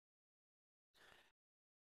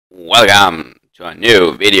Welcome to a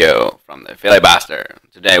new video from the Filibuster.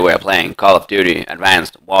 Today we are playing Call of Duty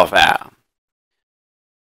Advanced Warfare.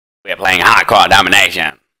 We are playing hardcore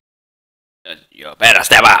domination. You better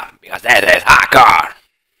step up because this is hardcore.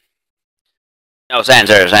 No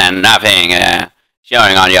sensors and nothing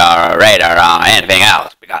showing on your radar or anything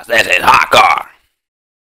else because this is hardcore.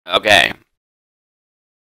 Okay.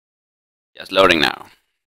 Just loading now.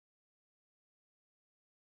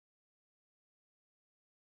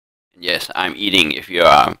 Yes, I'm eating if you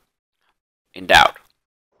are in doubt.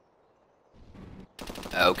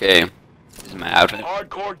 Okay, this is my outfit.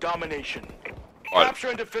 Hardcore domination. Or, Capture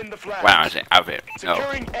and defend the flag. where am I saying outfit? No,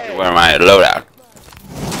 Securing A. where am I loadout?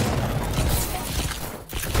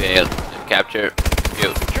 Okay, capture.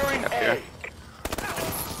 You. Securing Capture.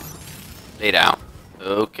 A. Lay down.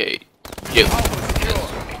 Okay. You. Alpha secure.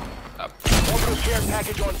 Up. Orbital care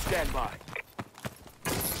package on standby.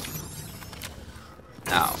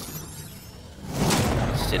 Now.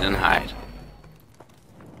 Sit and hide.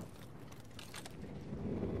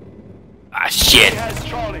 Ah, shit. He has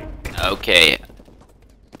Charlie. Okay.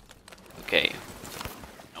 Okay.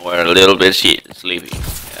 We're a little bit sleepy.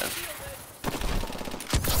 Yeah.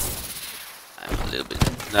 I'm a little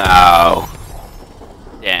bit. No.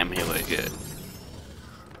 Damn, here we're good.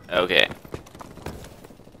 Okay.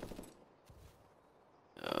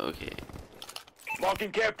 Okay.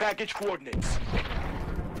 Marking care package coordinates.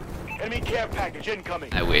 Enemy care package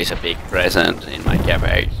incoming. I wish a big present in my care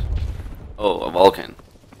package. Oh, a Vulcan.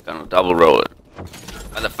 Gonna double roll it.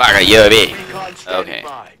 Motherfucker, UAV. Recon standing Okay.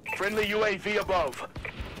 by. Friendly UAV above.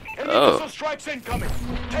 Enemy Oh. missile strikes incoming.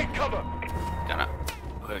 Take cover. Gonna.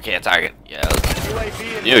 Okay, target. Yeah.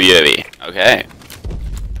 UAV in. New UAV. Okay.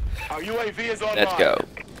 Our UAV is online. Let's go.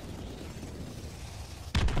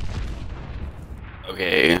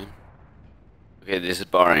 Okay. Okay, this is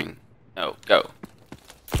boring. No, go.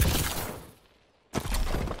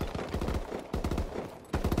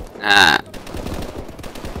 Ah.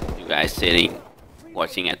 You guys sitting,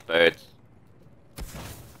 watching at birds.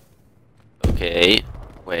 Okay.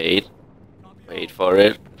 Wait. Wait for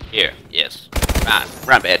it. Here. Yes.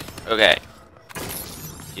 Run, bitch. Okay.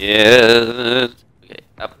 Yes. Okay,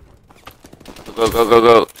 up. Go, go, go,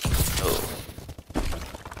 go. Oh.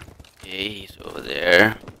 Okay, he's over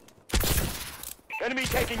there. Enemy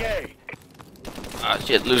taking A. Oh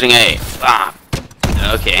shit, losing A. Ah.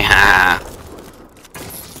 Okay, ha.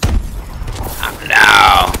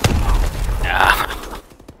 No.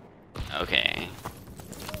 No. Okay.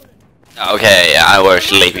 Okay, I was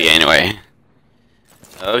sleepy anyway.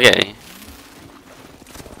 Okay.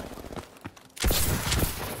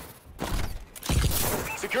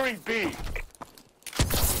 Securing B.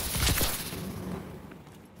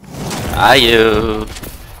 Are you?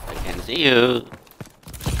 I can see you.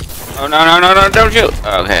 Oh no no no no! Don't shoot.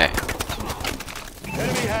 Okay.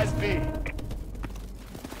 Enemy has B.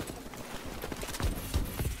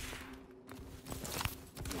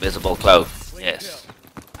 Invisible cloak. Yes.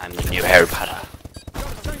 I'm the new Harry Potter.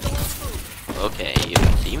 Okay, you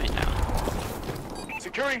can see me now.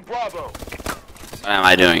 Securing Bravo. What am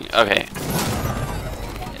I doing? Okay.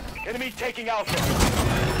 Enemy taking Alpha.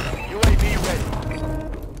 UAV ready.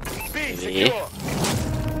 B secure.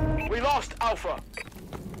 We lost Alpha.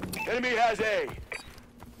 Enemy has A.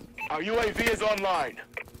 Our UAV is online.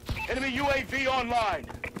 Enemy UAV online.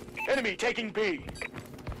 Enemy taking B.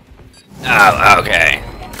 Oh, okay.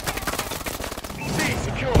 C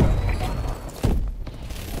secure.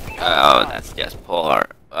 Oh, that's just poor.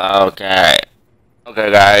 Okay.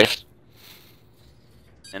 Okay, guys.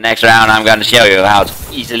 The next round, I'm gonna show you how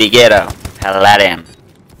to easily get a paladin.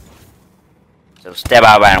 So step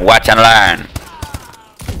up and watch and learn.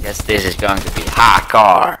 Guess this is going to be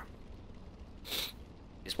hardcore.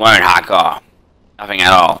 This weren't hardcore. Nothing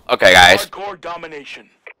at all. Okay, guys. Hardcore domination.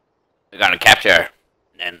 We're gonna capture,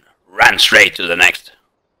 and then run straight to the next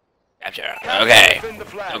capture. Okay. Defend the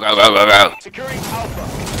flag. Go, go, go, go, go. Securing Alpha.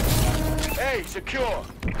 A secure.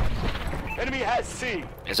 Enemy has C.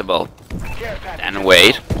 Visible. Care package. And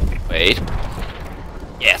wait. Wait.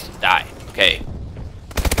 Yes, die. Okay.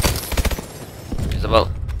 Visible.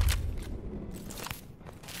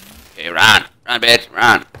 Okay, run. Run, bitch.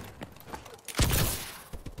 Run.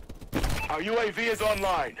 Our UAV is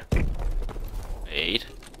online. Wait.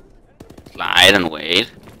 Slide and wait.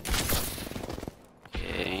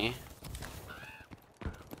 Okay.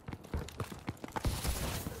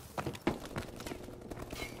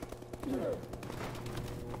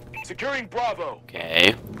 Securing Bravo.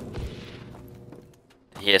 Okay.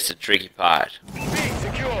 Here's the tricky part. B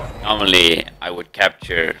secure. Normally, I would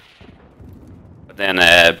capture, but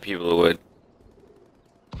then people would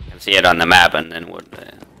can see it on the map and then would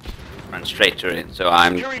run straight to it. So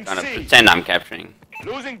I'm Securing gonna C. pretend I'm capturing.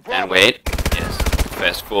 Losing Then Bravo. wait. Yes.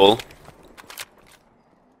 First full.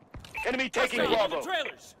 Enemy taking Wait. Bravo.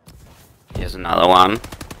 Here's another one.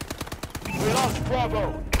 We lost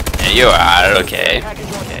Bravo. There you are. Okay. Package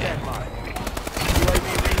on Okay. standby.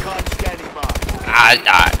 UAV recon standing by. I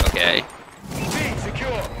died. Okay. B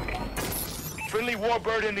secure. Friendly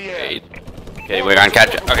warbird in the air. Wait. Okay, we're gonna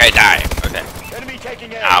capture. Okay, die. Okay. Enemy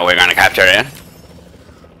taking air. Now we're gonna capture it.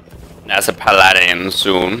 That's a paladin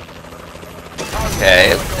soon.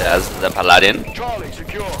 Okay, that's the paladin. Charlie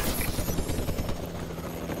secure.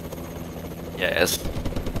 Yes.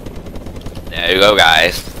 There you go,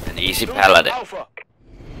 guys. An easy Losing paladin. Alpha.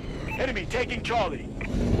 Enemy taking Charlie.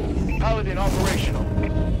 Paladin operational.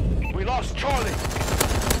 We lost Charlie.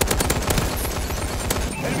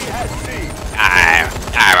 Enemy has C.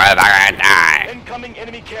 Die. Incoming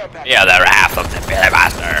enemy care package. You're the wrath of the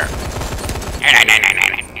Filibuster.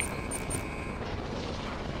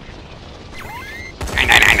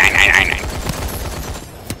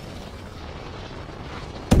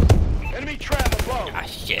 Enemy tram above. Ah,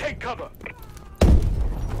 shit. Take cover.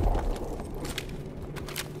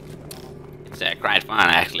 It's quite fun,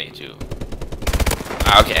 actually, too.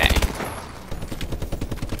 Okay.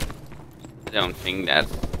 I don't think that...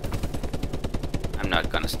 I'm not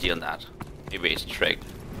gonna steal that. Maybe it's tricked.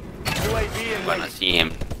 UAV I'm in gonna lane. see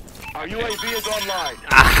him. Our UAV is online.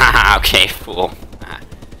 Ah, okay, fool. Ah.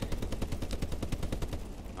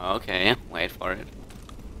 Okay, wait for it.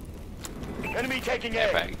 Enemy taking Care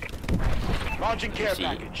air. pack. Launching care See.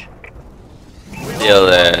 package. Still,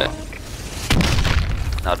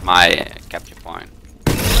 not my capture point.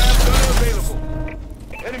 Tram gunner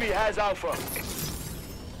available. Enemy has Alpha.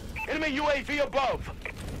 Enemy UAV above.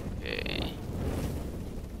 Okay.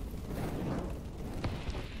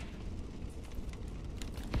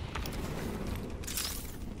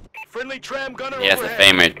 Friendly tram gunner Here's the overhead.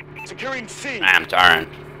 famous Securing C. ram turret.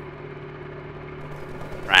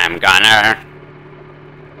 Ram gunner.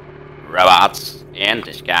 Robots in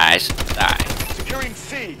disguise. Die. Securing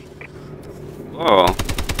C. Oh,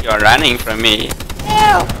 you're running from me.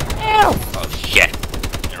 Help! Help! Oh shit.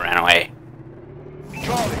 You ran away.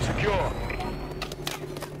 Charlie secure.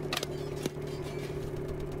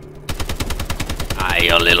 Ah,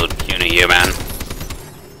 you little puny human.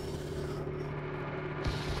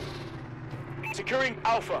 Securing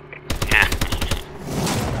Alpha.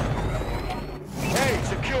 A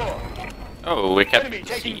secure. Oh, we kept Enemy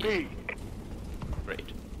taking C. B. Great.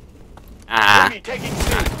 Ah, Enemy taking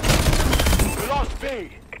C. We lost B.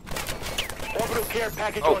 Orbital care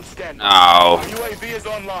package on standby. Our no. UAV is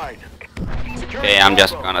online. Securing Okay, I'm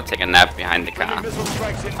just Bravo. gonna take a nap behind the Friendly car. missile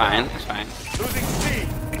strikes Fine, inbound. it's fine. Losing C.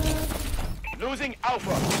 Losing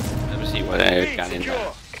Alpha. Let me see what I B got in secure.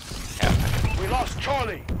 there. Yeah, We lost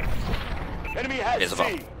Charlie. Enemy has Visible.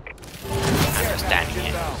 C. I'm just standing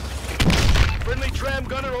here. Friendly tram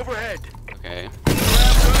gunner overhead. Okay. Tram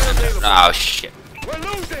gunner available. Oh shit. We're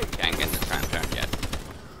losing. Can't get the tram turned yet.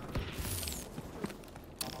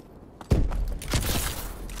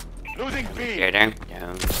 Losing B. Okay, then.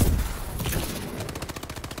 Yeah.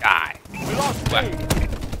 Die. We lost B.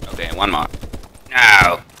 What? Okay, one more.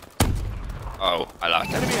 No. Oh, I lost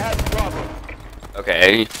it. Enemy has Bravo.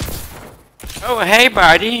 Okay. Oh, hey,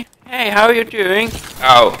 buddy. Hey, how are you doing?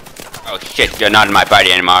 Oh. Oh, shit, you're not in my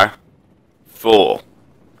party anymore. Fool.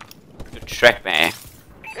 You tricked me.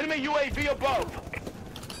 Enemy UAV above.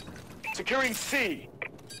 Securing C.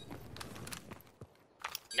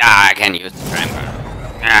 Ah, I can't use the tram gunner.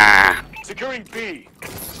 Ah. Securing B.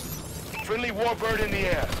 Friendly warbird in the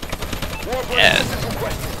air. Warbird Yes. assistance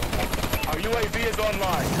requested. Our UAV is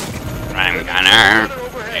online. Tram gunner. Gunner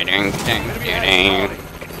overhead. Ding, ding, Enemy ding, has ding. Charlie.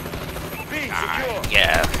 B Ah, secure.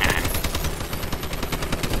 yeah.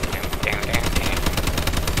 Ding, ding, ding, ding.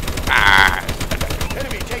 Ah.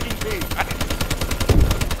 Enemy taking B.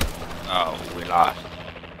 Oh, we lost.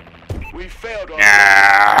 We failed on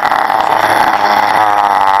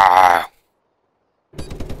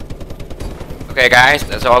Okay guys,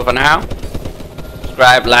 that's all for now.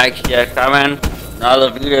 Subscribe, like, share, comment. Another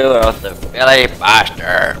video of the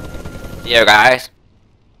Filibuster. See you guys.